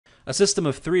A system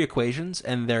of three equations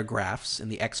and their graphs in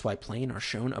the xy plane are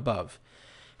shown above.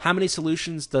 How many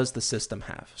solutions does the system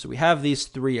have? So we have these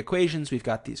three equations, we've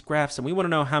got these graphs, and we want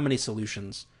to know how many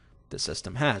solutions the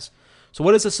system has. So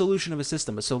what is a solution of a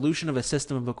system? A solution of a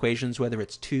system of equations, whether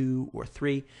it's 2 or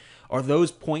 3, are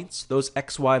those points, those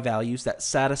xy values that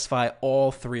satisfy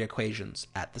all three equations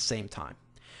at the same time.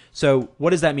 So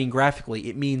what does that mean graphically?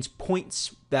 It means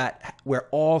points where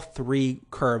all three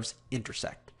curves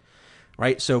intersect,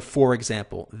 right? So for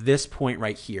example, this point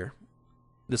right here,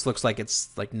 this looks like it's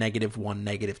like -1,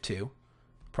 -2,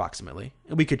 approximately.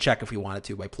 And we could check if we wanted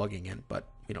to by plugging in, but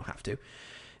we don't have to.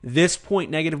 This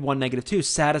point, -1, -2,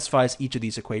 satisfies each of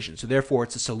these equations. So therefore,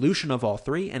 it's a solution of all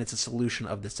three, and it's a solution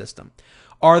of the system.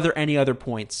 Are there any other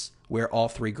points where all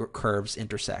three curves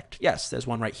intersect? Yes, there's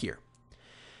one right here.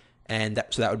 And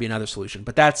so that would be another solution.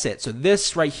 But that's it. So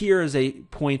this right here is a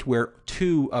point where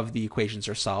 2 of the equations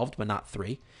are solved, but not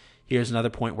 3. Here's another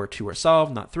point where 2 are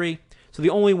solved, not 3. So the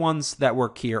only ones that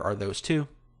work here are those 2.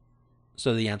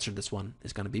 So the answer to this one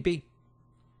is going to be B.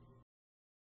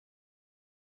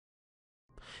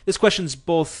 This question's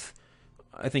both,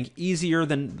 I think, easier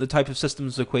than the type of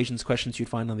systems of equations questions you'd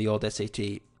find on the old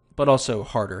SAT, but also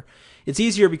harder. It's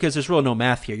easier because there's really no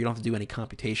math here. You don't have to do any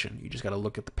computation. You just got to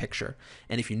look at the picture.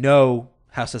 And if you know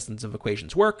how systems of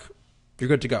equations work, you're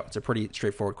good to go. It's a pretty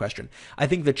straightforward question. I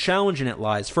think the challenge in it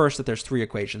lies, first, that there's 3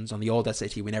 equations. On the old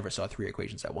SAT, we never saw 3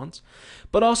 equations at once.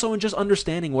 But also in just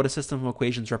understanding what a system of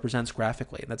equations represents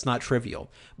graphically. That's not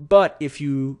trivial. But if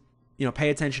you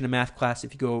pay attention to math class,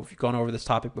 if you've gone over this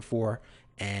topic before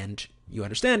and you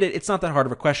understand it, it's not that hard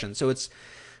of a question. So it's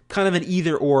kind of an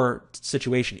either-or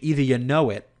situation. Either you know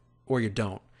it or you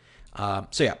don't.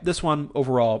 So yeah, this one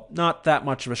overall, not that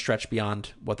much of a stretch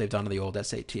beyond what they've done in the old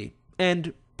SAT.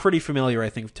 And pretty familiar, I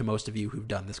think, to most of you who've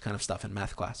done this kind of stuff in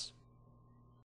math class.